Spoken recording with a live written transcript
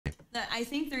I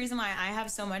think the reason why I have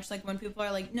so much, like when people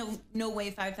are like, no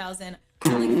way 5,000,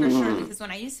 like for sure, because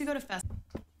when I used to go to festivals.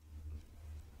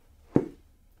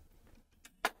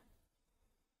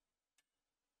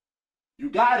 You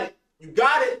got it. You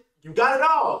got it. You got it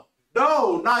all.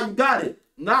 No, nah, you got it.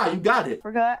 Nah, you got it.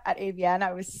 Africa at AVN,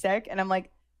 I was sick, and I'm like, I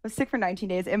was sick for 19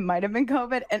 days. It might have been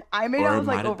COVID, and I made out with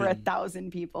like over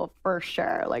 1,000 people for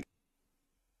sure. Like,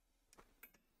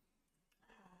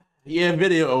 yeah,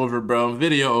 video over, bro.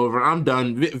 Video over. I'm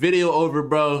done. Video over,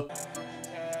 bro.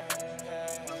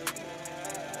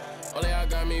 Only I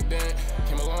got me bent.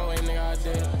 Came a long way, nigga, I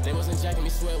did. They wasn't jacking me,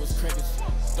 sweat was crickets.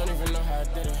 Don't even know how I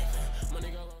did it.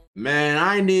 Man,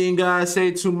 I ain't even gotta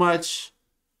say too much.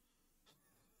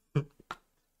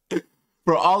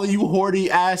 For all of you horny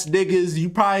ass niggas, you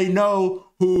probably know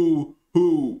who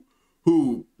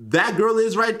that girl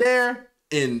is right there,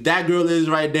 and that girl is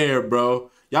right there, bro.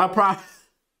 Y'all probably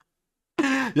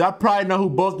know who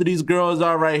both of these girls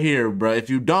are right here, bro. If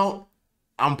you don't,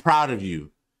 I'm proud of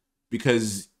you,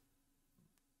 because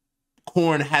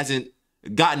corn hasn't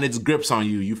gotten its grips on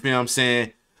you. You feel what I'm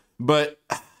saying? But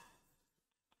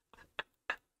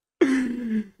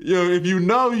yo, if you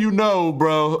know, you know,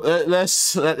 bro.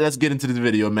 Let's get into this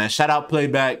video, man. Shout out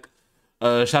Playback.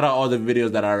 Shout out all the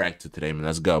videos that I reacted to today, man.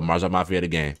 Let's go. Marso Mafia the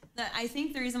game. I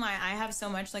think the reason why I have so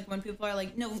much, like when people are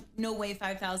like, no way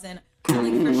 5,000, like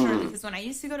for sure, because when I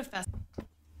used to go to festivals.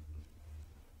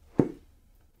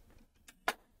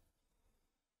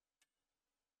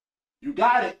 You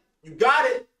got it. You got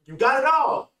it. You got it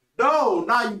all. No,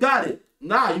 nah, you got it.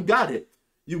 Nah, you got it.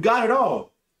 You got it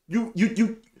all. You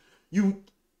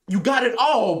got it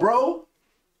all, bro.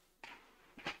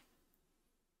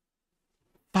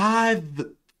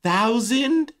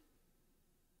 5,000?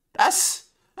 That's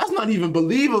not even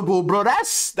believable, bro.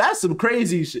 That's some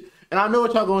crazy shit. And I know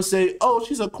what y'all gonna say. Oh,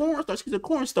 she's a corn star. She's a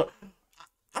corn star.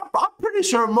 I'm pretty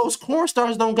sure most corn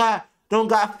stars don't got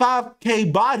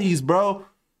 5K bodies, bro.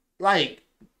 Like,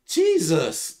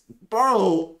 Jesus,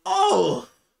 bro. Oh,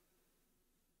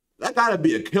 that gotta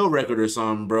be a kill record or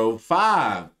something, bro.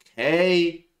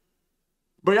 5K.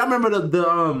 Bro, y'all remember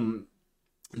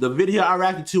the video I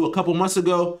reacted to a couple months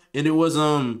ago, and it was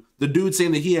the dude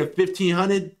saying that he had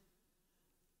 1,500.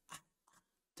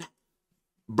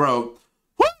 Bro,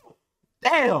 woo,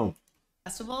 damn.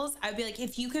 Festivals, I'd be like,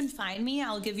 if you can find me,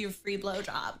 I'll give you a free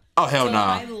blowjob. Oh hell no!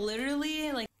 Nah. I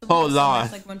literally like. Hold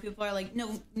on. Like when people are like,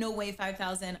 no way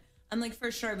 5,000. I'm like,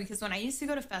 for sure, because when I used to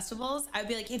go to festivals, I'd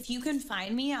be like, if you can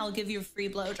find me, I'll give you a free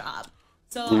blowjob.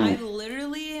 So I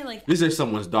literally like. This is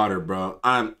someone's daughter, bro.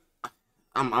 I'm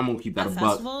gonna keep that a buck.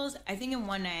 Festivals, I think in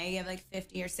one night you have like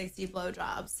 50 or 60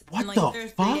 blowjobs. What and, like, the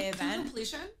there's fuck? 3-day event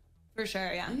completion. For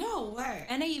sure, yeah. No way.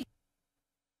 And I.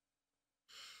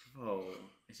 Oh,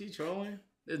 is she trolling?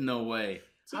 There's no way.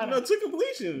 To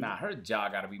completion. Nah, her jaw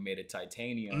gotta be made of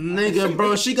titanium. Nigga,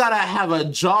 bro, she gotta have a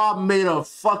jaw made of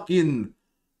fucking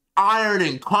iron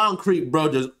and concrete,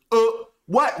 bro. Just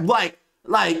what,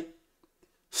 like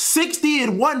 60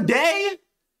 in one day?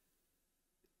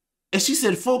 And she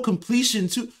said full completion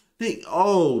too.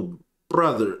 Oh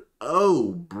brother,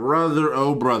 oh brother,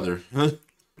 oh brother. Look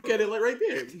at it like right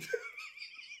there.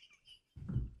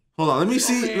 Hold on, let me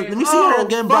see her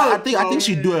again, bro. I think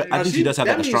she do it. I think she does have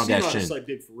like a strong ass chin. Like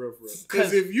dick for real.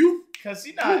 Because if you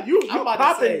not, you I'm about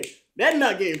popping, to say, that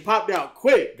nut getting popped out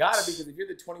quick. Gotta be, because if you're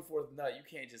the 24th nut, you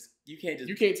can't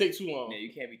take too long. Yeah,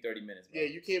 you can't be 30 minutes, bro. Yeah,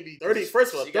 you can't be 30.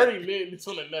 First of all, 30 minutes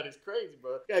on a nut is crazy,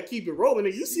 bro. You gotta keep it rolling.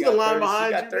 You see the line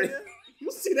behind you.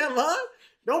 You see that line?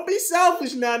 Don't be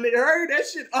selfish now, nigga. Hurry that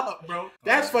shit up, bro.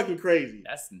 That's fucking crazy.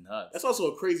 That's nuts. That's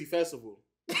also a crazy festival.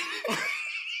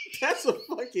 That's a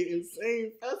fucking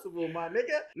insane festival, my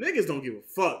nigga. Niggas don't give a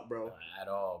fuck, bro. Not at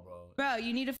all, bro. Bro,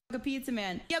 you need to fuck a pizza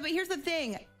man. Yeah, but here's the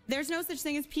thing. There's no such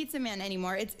thing as pizza man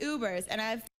anymore. It's Ubers, and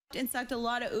I've and sucked a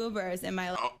lot of Ubers in my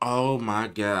life. Oh my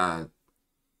God.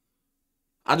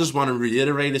 I just want to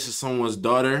reiterate, this is someone's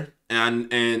daughter,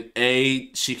 and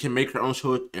she can make her own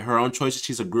choices.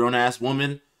 She's a grown ass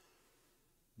woman.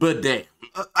 But damn,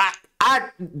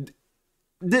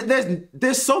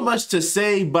 there's so much to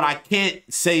say, but I can't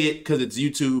say it because it's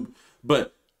YouTube.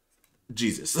 But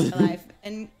Jesus, life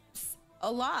and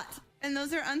a lot, and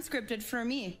those are unscripted for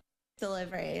me.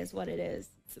 Delivery is what it is.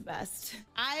 It's the best.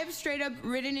 I have straight up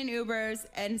ridden in Ubers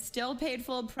and still paid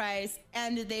full price,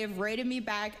 and they've rated me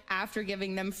back after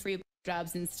giving them free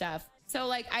jobs and stuff. So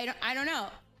like, I don't know.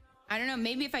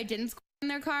 Maybe if I didn't score in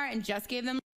their car and just gave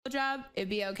them a job, it'd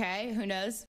be okay. Who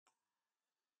knows?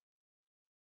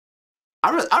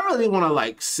 I really want to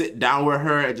like sit down with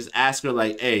her and just ask her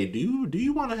like, hey, do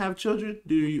you want to have children?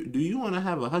 Do you want to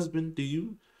have a husband? Do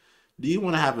you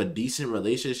want to have a decent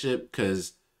relationship?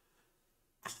 Because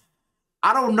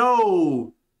I don't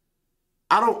know.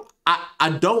 I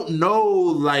don't know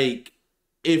like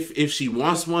if she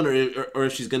wants one or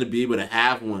if she's gonna be able to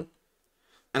have one.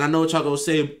 And I know what y'all gonna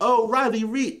say. Oh, Riley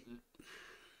Reid,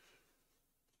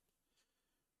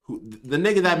 the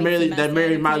nigga that married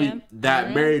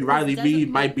Riley Reid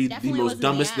might be the most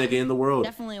dumbest nigga in the world.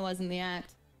 Definitely wasn't the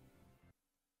act.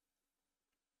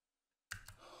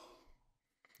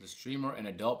 The streamer and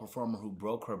adult performer who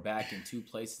broke her back in 2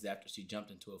 places after she jumped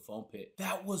into a foam pit.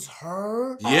 That was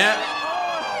her? Yeah.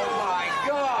 Oh my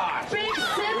God! Big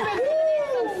Sim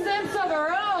needs some sense of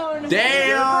her own.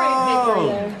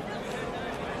 Damn.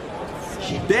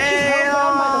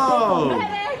 Damn.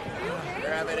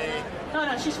 Gravity.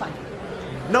 No, she's fine.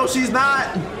 No, she's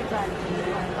not.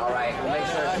 All right, we'll make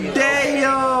sure she's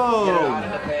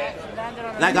Damn.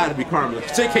 That gotta be Carmen.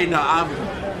 JK, no,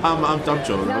 I'm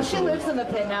trolling. No, she lives in the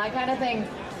pit now. I kind of think.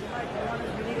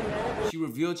 She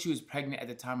revealed she was pregnant at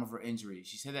the time of her injury.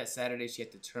 She said that Saturday she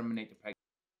had to terminate the pregnancy.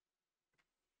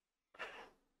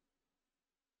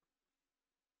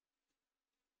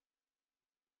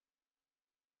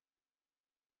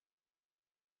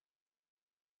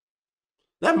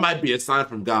 That might be a sign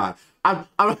from God. I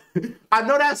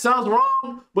know that sounds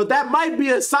wrong, but that might be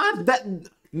a sign that.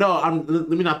 No, let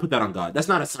me not put that on God. That's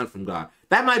not a sign from God.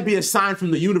 That might be a sign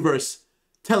from the universe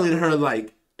telling her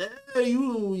like,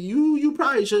 you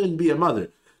probably shouldn't be a mother,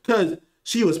 because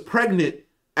she was pregnant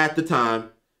at the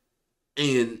time,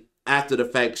 and after the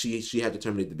fact, she had to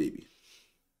terminate the baby.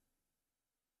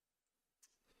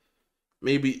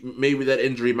 Maybe that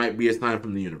injury might be a sign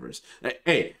from the universe.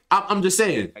 Hey, I'm just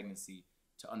saying. Pregnancy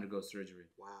to undergo surgery.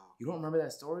 Wow. You don't remember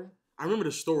that story? I remember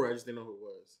the story. I just didn't know who it was.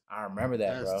 I remember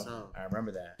that, That's bro. tough. I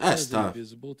remember that. That's tough.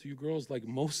 Visible to you girls. Like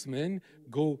most men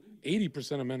go,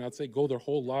 80% of men, I'd say, go their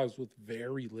whole lives with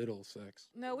very little sex.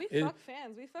 No, we fuck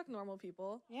fans. We fuck normal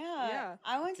people. Yeah.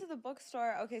 I went to the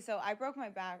bookstore. Okay, so I broke my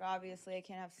back. Obviously, I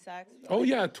can't have sex. Oh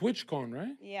yeah, TwitchCon,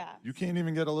 right? Yeah. You can't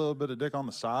even get a little bit of dick on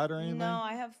the side or anything? No,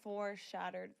 I have 4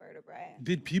 shattered vertebrae.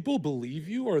 Did people believe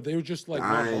you, or they were just like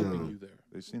not helping you there?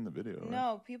 They seen the video, right?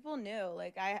 No, people knew.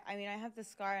 Like I mean, I have the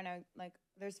scar, and I like.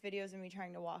 There's videos of me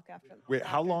trying to walk after. Wait,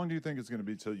 how long do you think it's gonna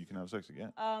be till you can have sex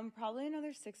again? Probably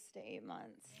another 6 to 8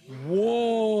 months.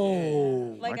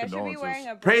 Whoa! Like I should be wearing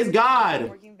a. Praise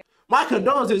God. My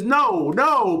condolences.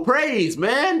 No, praise,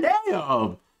 man.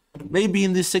 Damn. Maybe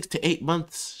in this 6 to 8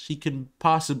 months, she can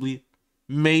possibly,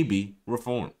 maybe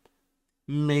reform.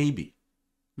 Maybe.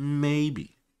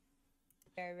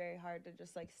 Very, very hard to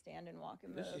just like stand and walk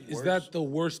and move. Is that the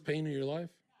worst pain of your life?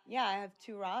 Yeah, I have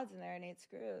 2 rods in there and 8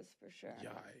 screws for sure.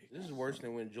 This is worse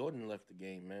than when Jordan left the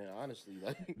game, man. Honestly,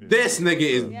 like this nigga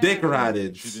is dick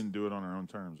rotted. She didn't do it on her own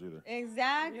terms either.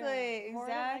 Exactly.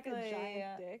 Like a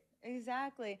giant dick.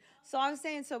 Exactly. So I was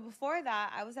saying, so before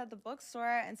that, I was at the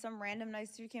bookstore and some random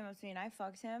nice dude came up to me and I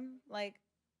fucked him. Like,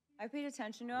 I paid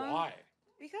attention to him. Why?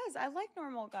 Because I like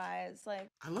normal guys.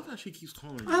 Like, I love how she keeps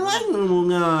calling you. I like normal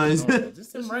guys.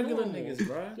 Just some regular niggas,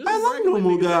 bro. I like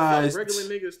normal guys. Regular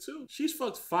niggas too. She's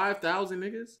fucked 5,000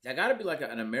 niggas. That gotta be like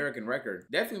an American record.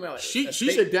 Definitely like she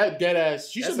should dead ass.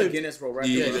 She should be be Guinness World Record.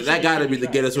 Yeah, that gotta be the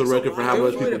Guinness World Record for how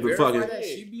much people been fucking.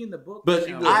 She be in the book. But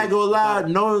I ain't gonna lie,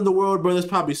 knowing the world, bro, there's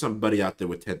probably somebody out there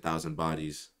with 10,000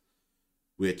 bodies,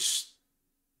 which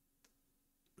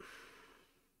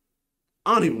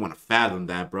I don't even want to fathom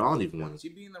that, bro. I don't even want to. She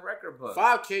be in the record book.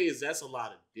 5K that's a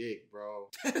lot of dick, bro.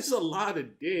 That's a lot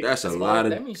of dick. That's a lot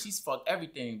of. That means she's fucked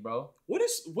everything, bro.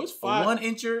 What's 5? 1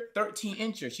 incher, 13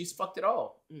 incher. She's fucked it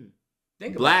all.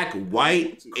 Think Black,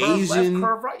 white, Asian, left,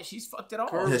 curve right. She's fucked it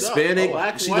all. Hispanic.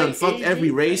 Black, she white, done fucked Asian. every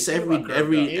race, every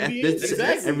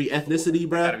Exactly. ethnicity,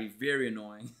 bro. Gotta be very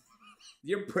annoying.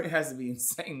 Your print has to be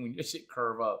insane when your shit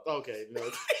curve up. Okay, no.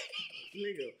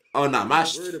 Nigga. Oh no, my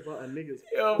Worried about a nigga's.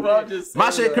 Yo, bro, just my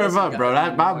shit curve up, bro.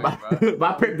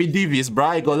 My print be devious, bro.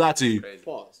 I ain't gonna lie to you.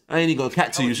 Pause. I ain't even gonna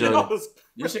cat to you, Shorty.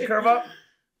 Your shit curve up?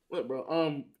 What,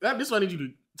 bro? This one I need you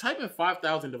to type in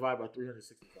 5,000 divided by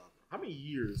 365. How many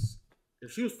years?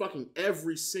 If she was fucking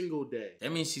every single day,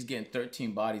 that means she's getting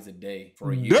 13 bodies a day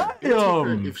for a year.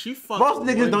 Damn. If she fucked Most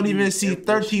niggas don't even see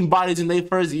 13 bodies in their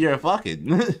first year of fucking.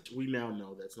 We now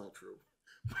know that's not true.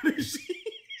 But if she...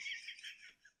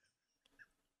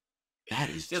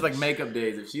 That is just like makeup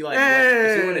days. If she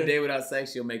if she went a day without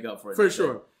sex, she'll make up for it. For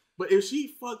sure. Day. But if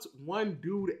she fucked one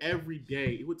dude every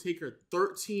day, it would take her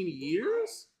 13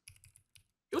 years?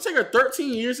 It would take her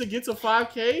 13 years to get to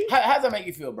 5K? How does that make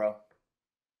you feel, bro?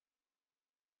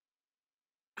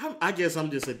 I guess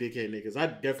I'm just a dickhead nigga, because I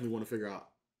definitely want to figure out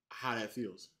how that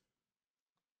feels.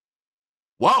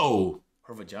 Whoa.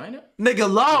 Her vagina? Nigga,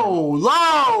 low.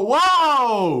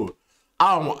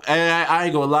 I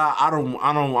ain't gonna lie. I don't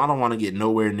want to get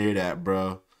nowhere near that,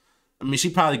 bro. I mean,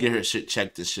 she probably get her shit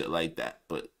checked and shit like that,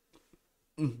 but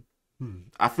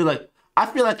I feel like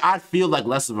I'd feel like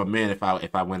less of a man if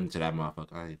I went into that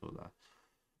motherfucker. I ain't gonna lie.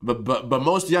 But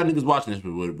most of y'all niggas watching this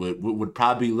would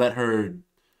probably let her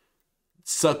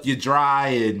suck you dry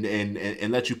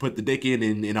and let you put the dick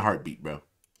in a heartbeat, bro.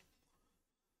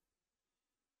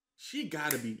 She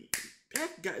gotta be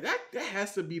that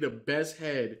has to be the best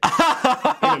head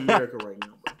in America right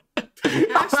now, bro.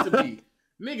 It has to be.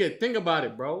 Nigga, think about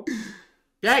it, bro.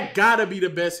 That gotta be the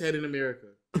best head in America.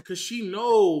 Cause she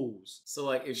knows. So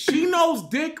like if she knows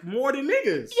dick more than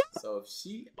niggas. So if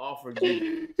she offered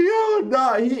you, yo,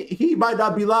 nah, he might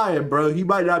not be lying, bro. He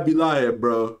might not be lying,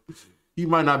 bro. He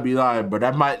might not be lying, bro.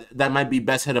 That might be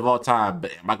best head of all time.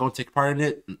 But am I gonna take part in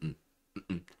it?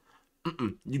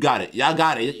 You got it. Y'all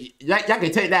got it. Y'all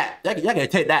can take that. Y'all can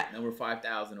take that. Number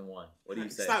 5001. What do you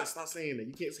say? Stop saying that.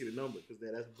 You can't say the number because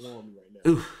that's blowing me right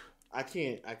now. Oof. I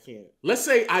can't. Let's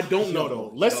say I don't know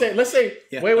though. Let's say.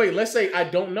 Yeah. Wait. Let's say I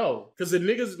don't know because the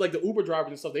niggas like the Uber drivers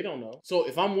and stuff, they don't know. So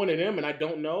if I'm one of them and I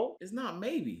don't know, it's not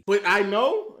maybe. But I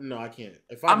know. No, I can't.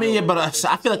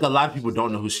 I feel like a lot of people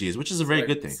don't know who she is, which is a very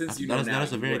good thing. Since you know that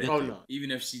is a very good thing. No. Even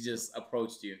if she just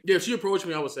approached you. Yeah, if she approached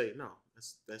me, I would say no.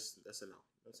 That's a no.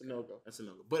 That's a no-go. That's a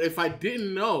no-go. But if I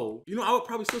didn't know, I would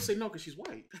probably still say no because she's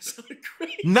white. That's not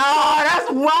crazy. No, that's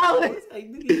wild.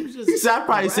 I'd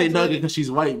probably say no because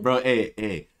she's white, bro.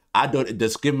 Hey, I don't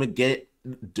discriminate.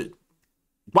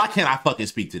 Why can't I fucking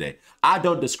speak today? I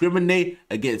don't discriminate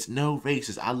against no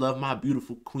races. I love my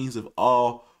beautiful queens of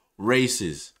all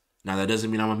races. Now that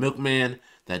doesn't mean I'm a milkman.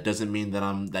 That doesn't mean that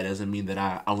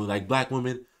I only like black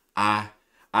women. I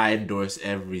endorse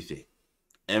everything.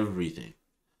 Everything.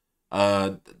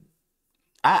 I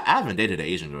haven't dated an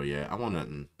Asian girl yet. I want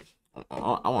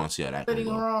to see how that goes.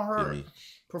 Around her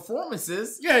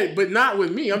performances. Yeah, but not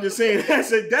with me. I'm just saying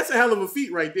that's a hell of a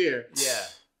feat right there. Yeah.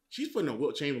 She's putting up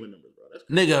Wilt Chamberlain numbers, bro. That's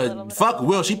nigga, fuck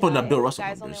Will. She putting up Bill Russell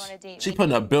numbers. She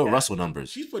putting up Bill Russell numbers.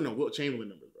 She's putting up Wilt Chamberlain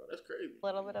numbers, bro. That's crazy. A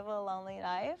little bit of a lonely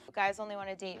life. Guys only want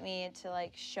to date me to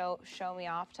like show me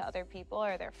off to other people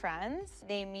or their friends.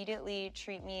 They immediately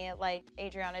treat me like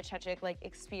Adriana Chechik, like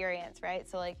experience, right?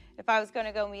 So like if I was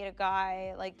gonna go meet a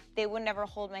guy, like they would never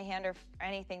hold my hand or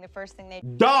anything. The first thing they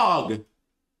dog.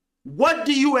 What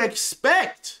do you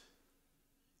expect?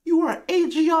 You are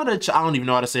Adriana. I don't even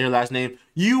know how to say her last name.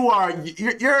 You're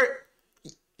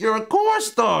a corn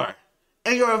star,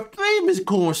 and you're a famous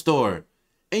corn star.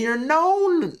 And you're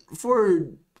known for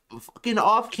fucking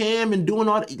off cam and doing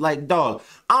all that. Like, dog,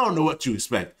 I don't know what you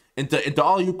expect. And to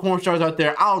all you corn stars out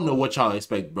there, I don't know what y'all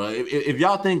expect, bro. If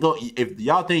y'all think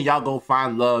y'all go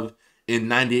find love in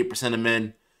 98% of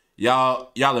men,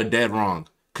 y'all are dead wrong.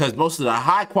 Cause most of the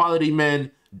high quality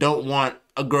men don't want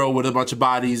a girl with a bunch of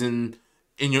bodies in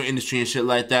your industry and shit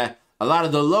like that. A lot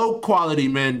of the low quality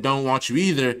men don't want you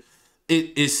either.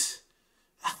 It's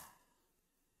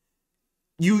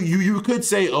You could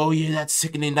say, oh yeah, that's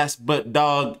sickening. But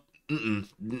dog,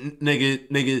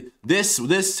 nigga,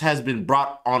 this has been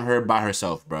brought on her by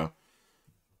herself, bro.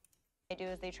 They do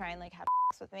is they try and like have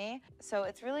sex with me, so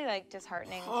it's really like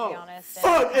disheartening to be honest.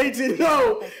 Fuck, Agent,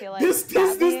 no. This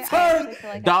turn,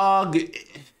 dog.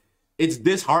 It's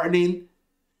disheartening.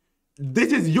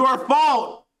 This is your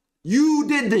fault. You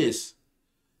did this.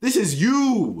 This is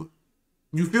you.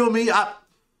 You feel me?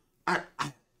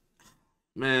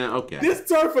 Man, okay. This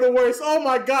turned for the worst. Oh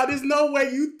my God, there's no way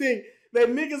you think that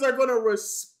niggas are gonna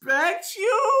respect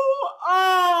you?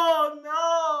 Oh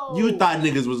no. You thought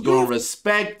niggas was gonna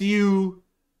respect you.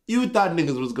 You thought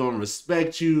niggas was gonna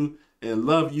respect you and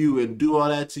love you and do all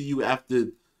that to you after.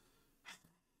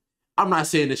 I'm not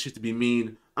saying this shit to be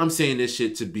mean. I'm saying this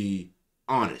shit to be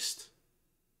honest.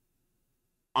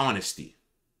 Honesty.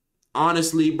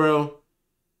 Honestly, bro.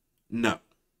 No.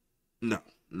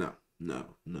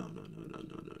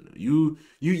 You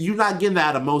not getting that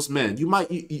out of most men. You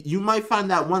might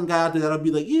find that one guy out there that'll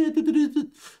be like, yeah,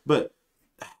 but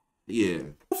yeah.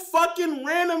 Fucking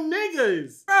random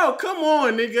niggas. Bro, come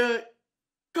on, nigga.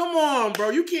 Come on, bro.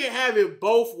 You can't have it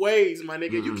both ways, my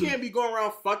nigga. You can't be going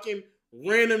around fucking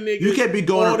random niggas you can't be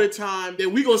going all the time. That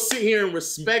we gonna sit here and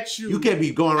respect you. You can't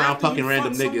be going around fucking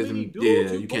random niggas and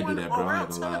yeah, you can't do that, bro. I ain't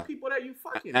gonna lie. People that you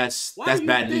fucking. That's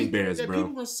bad news bears, that bro.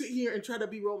 People gonna sit here and try to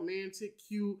be romantic,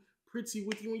 cute, pretty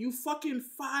with you when you fucking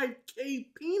 5K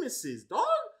penises, dog.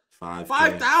 5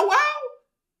 thou wow.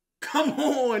 Come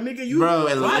on, nigga. You bro,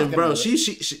 and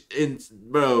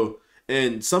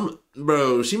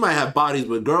bro, she might have bodies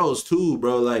with girls too,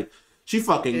 bro. Like she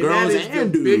fucking girls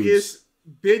and dudes.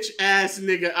 bitch ass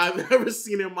nigga I've ever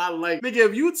seen in my life. Nigga,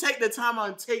 if you take the time out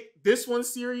and take this one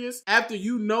serious after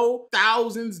you know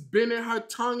thousands been in her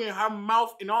tongue and her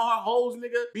mouth and all her holes,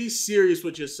 nigga, be serious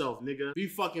with yourself, nigga. Be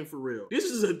fucking for real. This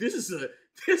is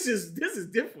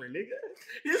different, nigga.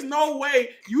 There's no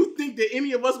way you think that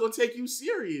any of us gonna take you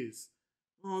serious.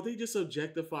 Oh, they just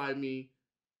objectified me.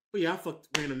 But yeah, I fucked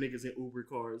random niggas in Uber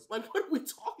cars. Like, what are we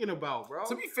talking about, bro?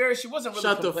 To be fair, she wasn't really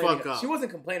Shut the fuck up. She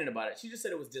wasn't complaining about it. She just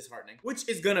said it was disheartening, which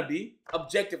is gonna be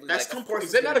objectively. That's like,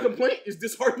 is that not a complaint? Is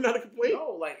disheartening not a complaint?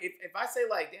 No, like if I say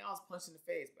like, damn, I was punched in the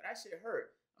face, but that shit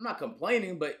hurt. I'm not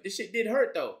complaining, but this shit did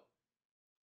hurt though.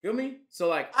 Feel me? So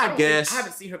like, I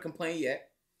haven't seen her complain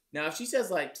yet. Now, if she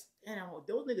says like, damn,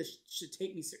 those niggas should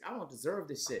take me serious, I don't deserve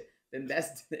this shit, then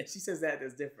she says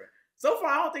that's different. So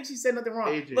far, I don't think she said nothing wrong.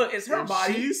 AJ, look, it's her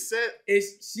body. She said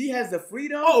she has the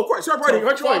freedom. Oh, of course, her body,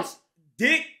 her choice.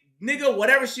 Dick, nigga,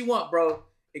 whatever she want, bro.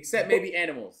 Except maybe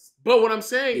animals. But what I'm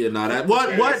saying, yeah, nah, that what?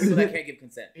 People that can't give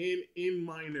consent. In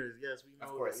minors, yes, we know.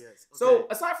 Of course, yes. Okay. So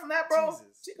aside from that, bro,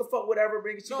 she can fuck whatever,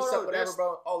 bring. She can suck whatever,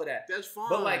 bro. All of that. That's fine.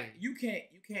 But like, you can't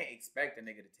expect a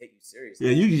nigga to take you seriously.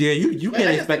 Yeah, you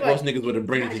can't expect most niggas with a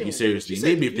brain to take you seriously.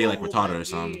 Maybe if they like retarded or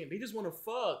something. They just want to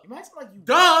fuck. Imagine like you.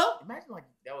 Duh. Imagine like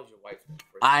that was your wife.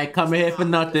 I come here for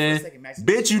nothing,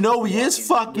 bitch. You know we is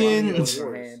fucking.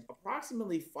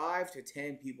 Approximately 5 to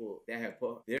 10 people that have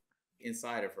put their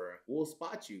inside of her will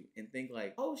spot you and think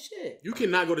like, oh shit. You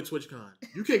cannot go to TwitchCon.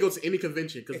 You can't go to any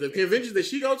convention because the conventions that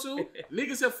she go to,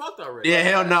 niggas have fucked already. Yeah,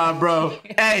 hell nah, bro.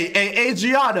 hey,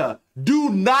 Adriana, do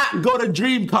not go to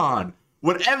DreamCon.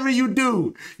 Whatever you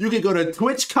do, you can go to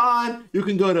TwitchCon, you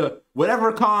can go to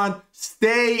whatever con.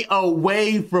 Stay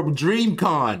away from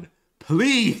DreamCon,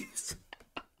 please.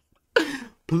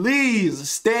 Please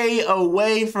stay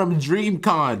away from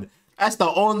DreamCon. That's the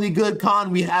only good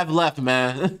con we have left,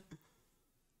 man.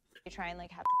 Try and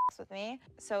like have sex with me,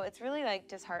 so it's really like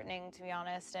disheartening, to be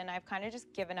honest, and I've kind of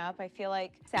just given up. I feel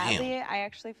like, sadly, I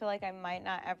actually feel like I might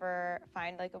not ever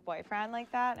find like a boyfriend like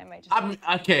that. I might just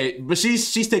okay, but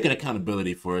she's taking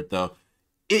accountability for it though.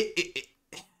 It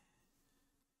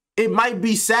might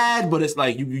be sad, but it's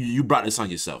like you brought this on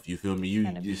yourself. You feel me? You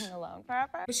kind of being alone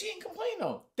forever. But she ain't complain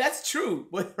though. That's true.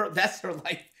 But that's her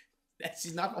life. That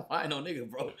she's not gonna find no nigga,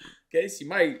 bro. Okay, she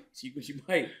might. She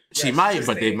might,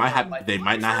 but they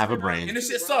might not have a brain. And this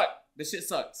shit suck. This shit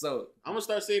sucks. So I'm gonna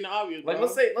start saying the obvious. Like, bro.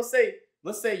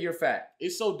 let's say you're fat.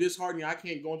 It's so disheartening. I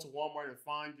can't go into Walmart and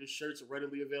find just shirts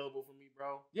readily available for me,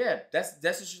 bro. Yeah, that's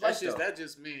what she likes. That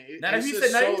just man. Now if you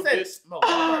said, bro,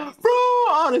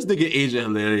 oh, this nigga Asia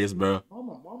hilarious, bro.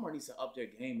 Walmart needs to up their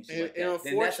game and shit like that.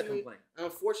 Then that's a complaint.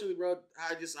 Unfortunately, bro,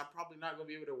 I'm probably not gonna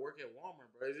be able to work at Walmart,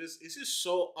 bro. It's just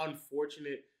so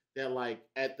unfortunate that like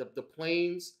at the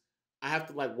planes, I have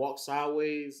to like walk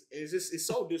sideways. It's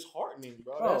so disheartening,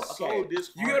 bro. That's so disheartening.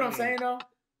 You get what I'm saying though?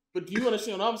 But do you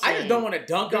understand what I'm saying? I just don't want to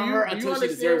dunk on her until she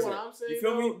deserves it. I'm saying, you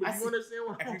feel me? But you understand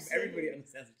what I'm saying? Everybody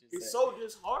understands what you're saying. It's so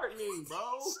disheartening,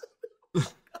 bro.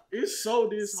 It's so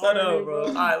disheartening, Shut up, bro.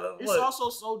 All right, it's also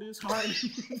so disheartening.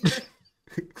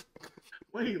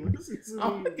 Wait, listen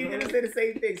to me. You're gonna say the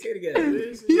same thing. Say it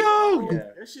again. Yo,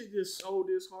 that shit just so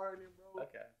disheartening, bro.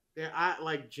 Okay. That I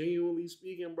like, genuinely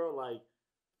speaking, bro. Like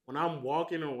when I'm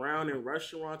walking around in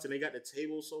restaurants and they got the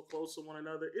tables so close to one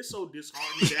another, it's so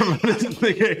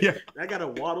disheartening. I gotta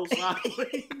waddle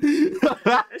sideways.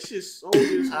 That shit's so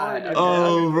disheartening.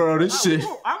 Oh, bro, this shit.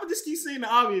 I'm gonna just keep saying the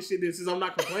obvious shit then, since I'm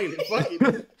not complaining. Fuck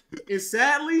it. And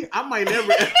sadly, I might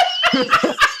never.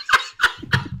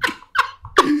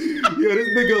 Yo, this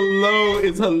nigga Low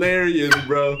is hilarious,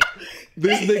 bro.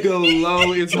 This nigga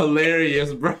Low is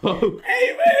hilarious, bro. Hey,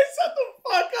 man, shut the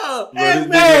fuck up. Bro, this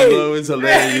nigga Low is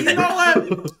hilarious. Hey, you know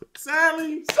what?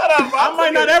 Sadly, shut up, bro. I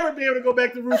might not ever be able to go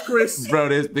back to Ruth Chris. Bro,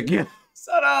 this nigga.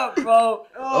 Shut up, bro.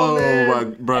 Oh my,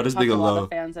 bro, this nigga Low. The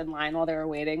fans in line while they were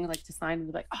waiting, like to sign,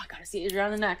 be like, "Oh, I gotta see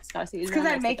Adriana next. Gotta see Adriana."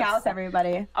 Because I make out with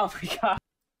everybody. Oh my god.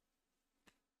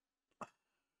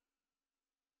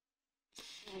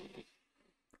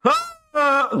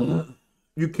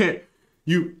 You can't.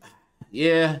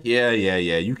 Yeah.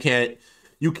 You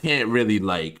can't really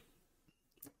like.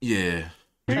 Yeah.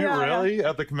 Really?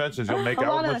 At the conventions, you'll make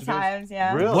out with a lot of times,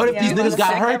 yeah. Really? What if these niggas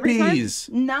got herpes?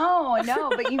 No,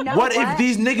 but you know what if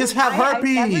these niggas have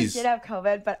herpes? I never did have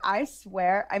COVID, but I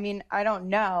swear, I mean, I don't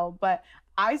know, but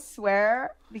I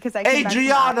swear, because I came back from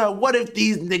Adriana, what if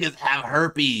these niggas have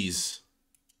herpes?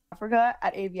 Africa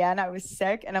at AVN, I was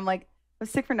sick, and I'm like, I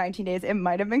was sick for 19 days. It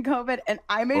might have been COVID, and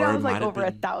I made out with like over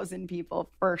 1,000 people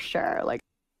for sure. Like,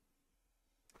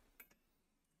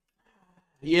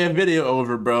 yeah, video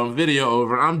over, bro. Video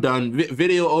over. I'm done.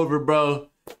 Video over, bro.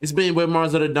 It's been with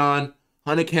MarsothaDon.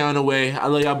 100K on the way. I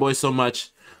love y'all boys so much.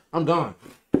 I'm gone.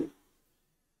 What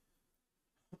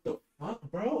the fuck,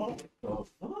 bro? What the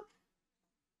fuck?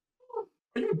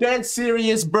 Are you dead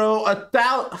serious, bro?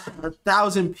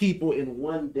 1,000 people in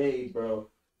one day, bro.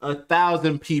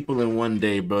 1,000 people in one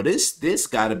day, bro. This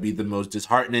gotta be the most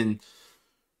disheartening.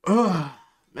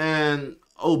 Man.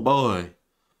 Oh boy.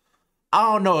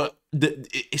 I don't know.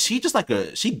 She just like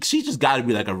she just gotta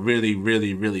be like a really,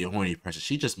 really, really horny person.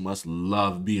 She just must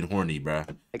love being horny, bro.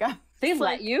 They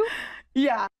let you?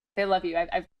 Yeah. They love you.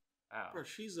 I've Bro,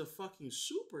 she's a fucking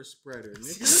super spreader,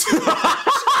 nigga. She's a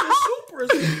super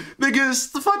spreader.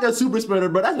 Niggas, the fuck that super spreader,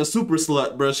 bro. That's a super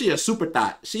slut, bro. She a super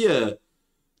thought. She a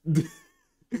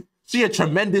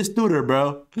tremendous tutor,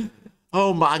 bro.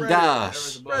 Oh my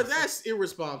gosh. Bro, that's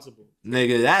irresponsible.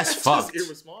 Nigga, that's fucked. Just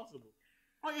irresponsible.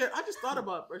 Oh yeah, I just thought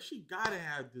about, bro. She gotta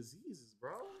have diseases,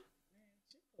 bro.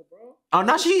 Oh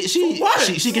no, she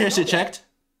get her shit checked.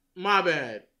 My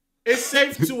bad. It's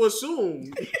safe to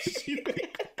assume.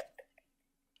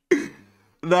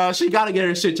 Nah, she gotta get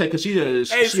her shit checked because she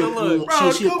look,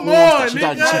 bro, she come on, she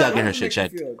gotta get her shit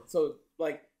checked. So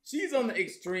like she's on the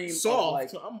extreme.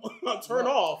 Soft. Like, I'm turn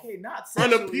off. Okay, not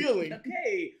sexually. Unappealing.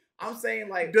 Okay, I'm saying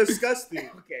like disgusting.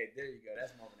 Okay, there you go.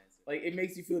 That's more of an answer. Like it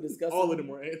makes you feel disgusting. All of them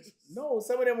were answers. No,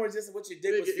 some of them were just what your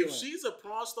dick was feeling. If she's a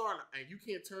porn star and you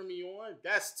can't turn me on,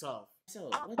 that's tough. So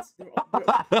what's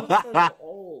they're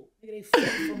old. They fuck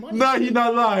for money. No, he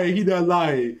not lying. He not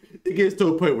lying. It gets to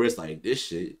a point where it's like this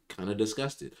shit kind of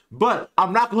disgusting. But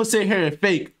I'm not gonna sit here and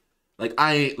fake like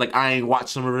I ain't watched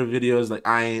some of her videos. Like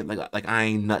I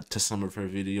ain't nut to some of her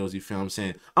videos. You feel what I'm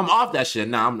saying? I'm off that shit.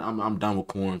 Nah, I'm done with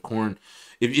corn. Corn.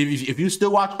 If you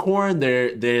still watch corn,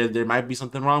 there might be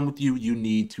something wrong with you. You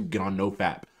need to get on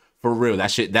NoFap for real.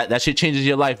 That shit changes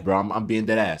your life, bro. I'm being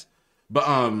dead ass. But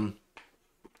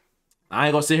I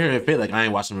ain't gonna sit here and feel like I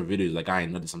ain't watched some of her videos. Like I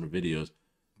ain't nut to some of her videos.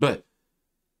 But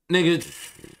nigga,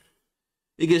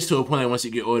 it gets to a point like once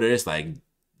you get older, it's like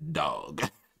dog.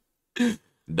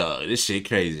 Dog, this shit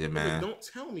crazy, man. Don't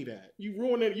tell me that. You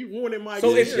ruining my.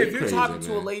 So if shit. you're crazy, talking to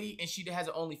man. a lady and she has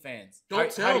an OnlyFans,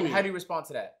 Don't tell me. How do you respond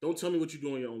to that? Don't tell me what you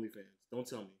do on your OnlyFans. Don't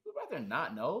tell me. I'd rather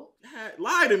not know.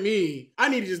 Lie to me. I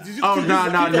need to just. Oh no.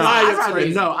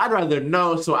 I'd rather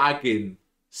know so I can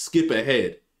skip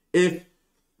ahead. If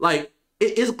like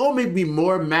it's gonna make me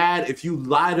more mad if you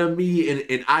lie to me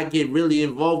and I get really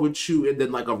involved with you and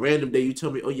then like a random day you tell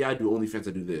me, oh yeah, I do OnlyFans,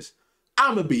 I do this.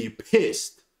 I'm gonna be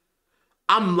pissed.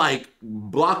 I'm like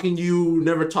blocking you,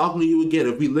 never talking to you again.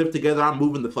 If we live together, I'm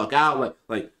moving the fuck out.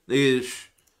 Like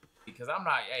Because I'm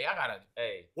not. Hey, I gotta.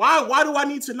 Hey, why do I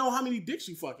need to know how many dicks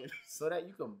you fucking? So that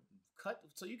you can cut.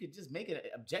 So you could just make an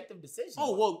objective decision.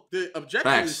 Oh well, the objective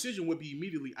Facts. decision would be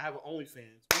immediately. I have an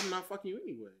OnlyFans. I'm not fucking you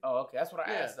anyway. Oh, okay. That's what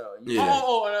I asked though.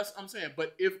 Yeah. That's I'm saying.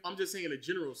 But if I'm just saying in a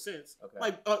general sense, Okay.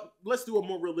 like let's do a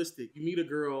more realistic. You meet a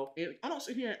girl, and I don't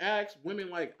sit here and ask women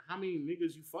like how many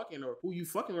niggas you fucking or who you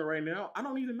fucking with right now. I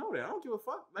don't need to know that. I don't give a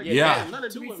fuck. Like, Yeah. it has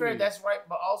nothing To do be with fair, me. that's right.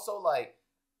 But also, like,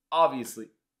 obviously,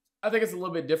 I think it's a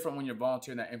little bit different when you're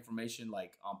volunteering that information,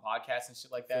 like on podcasts and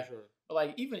shit like that. For sure. But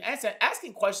like, even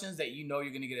asking questions that you know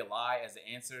you're gonna get a lie as the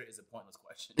answer is a pointless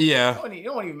question. Yeah. It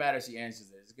don't even matter if she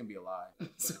answers it; it's gonna be a lie.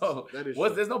 So That is true.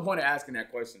 there's no point in asking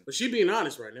that question. But she being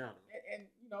honest right now. And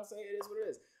you know, say it is what it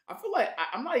is. I feel like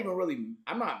I'm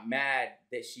not mad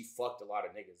that she fucked a lot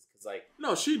of niggas because like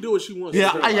No, she do what she wants.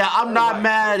 Yeah, to do. I'm not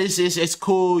mad. It's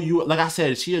cool. You like I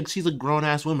said, she's a grown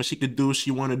ass woman. She could do what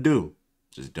she want to do.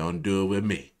 Just don't do it with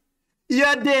me.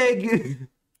 Yeah, dig.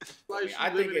 Like, I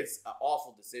think it's an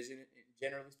awful decision,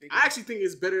 generally speaking. I actually think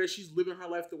it's better that she's living her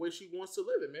life the way she wants to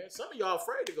live it, man. Some of y'all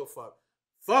afraid to go fuck.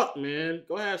 Fuck, man.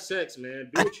 Go have sex, man.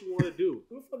 Do what you want to do.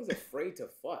 Who the fuck is afraid to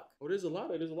fuck? Oh, there's a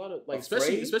lot of like,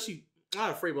 Afraid? especially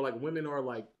not afraid, but like women are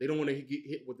like they don't want to get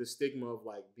hit with the stigma of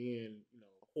like being,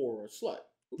 a whore or a slut.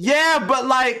 Yeah, but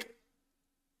like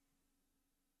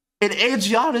in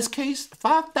Adriana's case,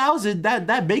 5,000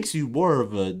 that makes you more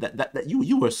of a that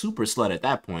you were a super slut at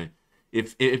that point.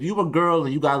 If you were a girl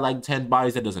and you got like 10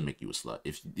 bodies, that doesn't make you a slut.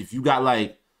 If you got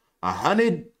like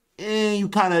 100, you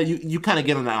kind of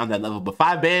get on that level. But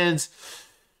 5 bands,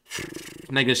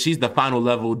 nigga, she's the final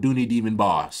level Dooney Demon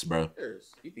boss, bro. Do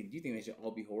you think they should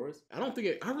all be whores? I don't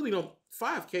think I really don't.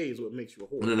 5K is what makes you a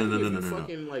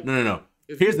whore. No.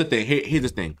 Here's the thing. Here's the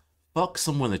thing. Fuck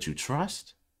someone that you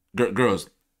trust. Girls,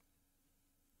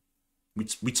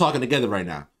 we talking together right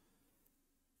now.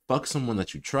 Fuck someone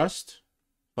that you trust.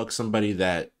 Fuck somebody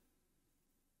that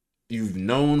you've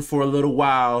known for a little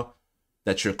while,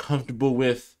 that you're comfortable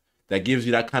with, that gives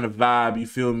you that kind of vibe. You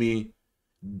feel me?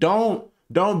 Don't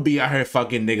be out here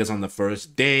fucking niggas on the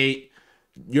first date.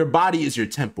 Your body is your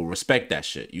temple. Respect that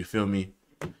shit. You feel me?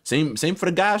 Same for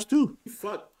the guys too.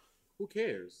 Fuck, who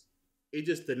cares? It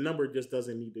just, the number just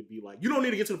doesn't need to be like, you don't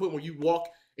need to get to the point where you walk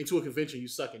into a convention, you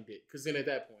sucking dick. Because then at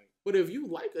that point, but if you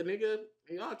like a nigga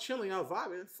and y'all chilling, y'all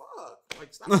vibing, fuck.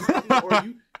 Like, stop.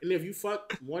 And if you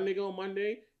fuck one nigga on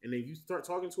Monday and then you start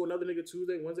talking to another nigga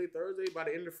Tuesday, Wednesday, Thursday, by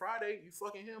the end of Friday, you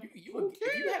fucking him. If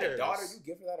you had a daughter, you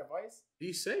give her that advice?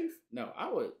 Be safe. No,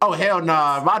 I would. Oh, hell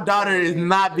nah. My daughter is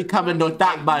not becoming no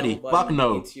thought body. Fuck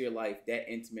no. Into your life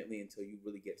that intimately until you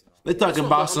really get to know. They're talking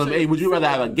about some, hey, would you rather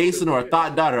have a gay son or a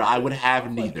thought daughter? I would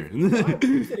have neither.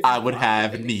 I would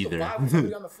have neither. On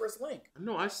the first link.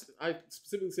 No, I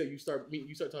specifically said you start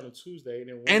talking Tuesday and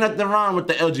then Ain't nothing wrong with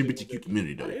the LGBTQ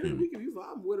community though. Every week if you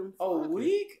vibe with them. A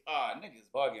week? Niggas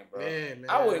bugging, bro. Man.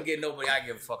 I wouldn't get nobody I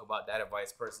give a fuck about that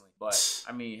advice personally. But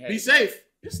I mean, hey, be safe.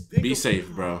 Be safe,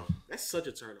 bro. That's such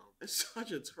a turn on. That's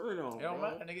such a turn on. It don't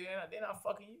matter, nigga. They're not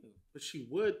fucking you. But she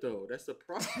would though. That's the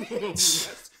problem.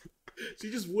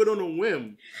 She just would on a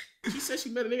whim. She said she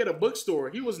met a nigga at a bookstore.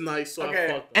 He was nice, so I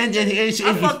fucked him. And she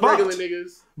fucked regular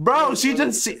niggas. Bro, she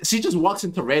just walks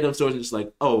into random stores and just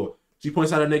like, oh, she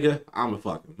points out a nigga, I'ma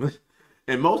fuck him.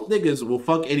 And most niggas will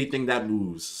fuck anything that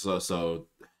moves. So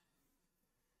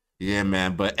yeah,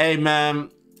 man. But hey, man,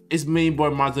 it's me,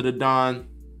 boy MarsothaDon.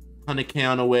 100K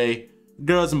on the way.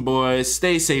 Girls and boys,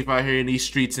 stay safe out here in these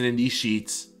streets and in these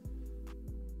sheets.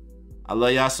 I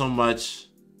love y'all so much.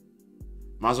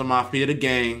 Marso Mafia the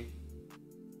gang.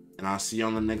 And I'll see you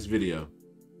on the next video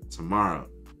tomorrow.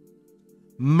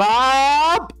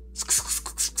 Mob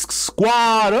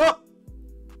squad up.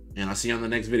 And I'll see you on the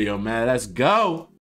next video, man. Let's go.